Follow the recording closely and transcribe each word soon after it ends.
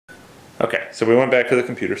Okay, so we went back to the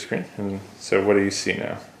computer screen, and so what do you see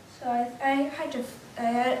now? So I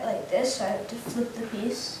had it like this, so I had to flip the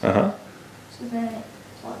piece. Uh-huh. So then it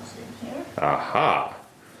plugs in here. Aha.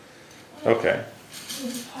 Okay.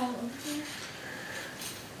 There's a pile over here.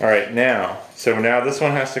 All right, so now this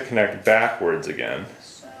one has to connect backwards again.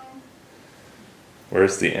 So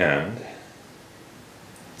Where's the end?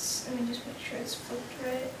 let me just make sure it's flipped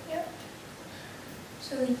right. Yep.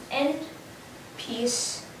 So the end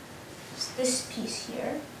piece is this piece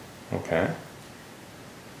here. Okay.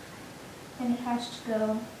 And it has to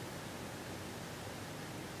go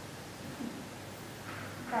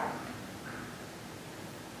back.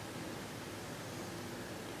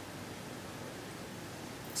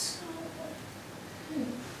 So,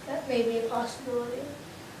 that may be a possibility.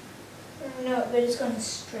 Or no, but it's going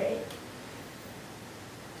straight.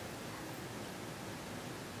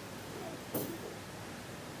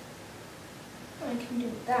 I can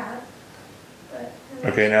do that. But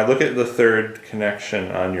Okay, now look at the third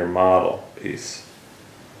connection on your model piece.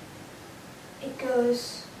 it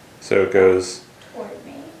goes So it goes, toward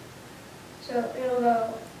me. So it'll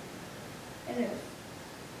go in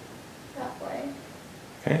that way.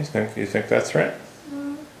 okay, you think that's right?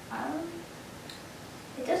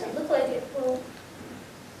 It doesn't look like it will.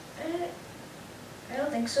 I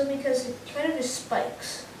don't think so because it kind of just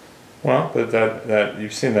spikes. Well, but that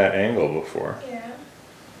you've seen that angle before. Yeah.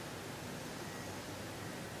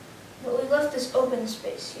 But we left this open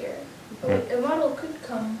space here. But the model could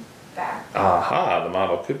come back. Aha, the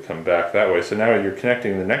model could come back that way. So now you're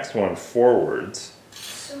connecting the next one forwards.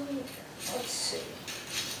 So let's see.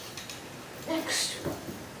 Next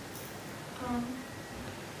one.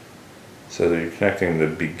 So that you're connecting the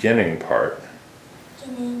beginning part.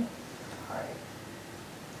 Beginning part.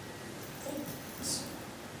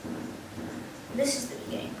 This is the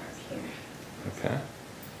beginning part here. Okay.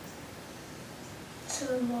 So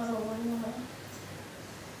the model would want to.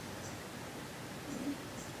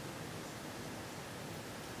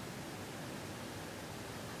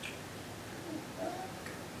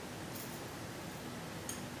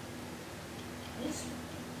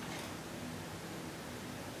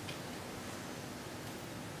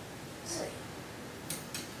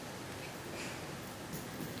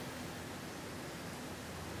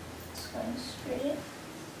 Going straight.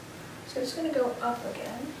 So it's going to go up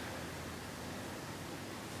again.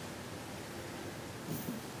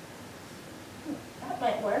 That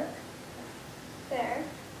might work. There.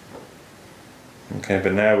 Okay,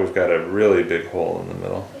 but now we've got a really big hole in the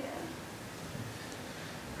middle. Yeah.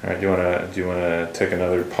 All right, do you wanna take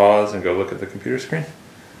another pause and go look at the computer screen?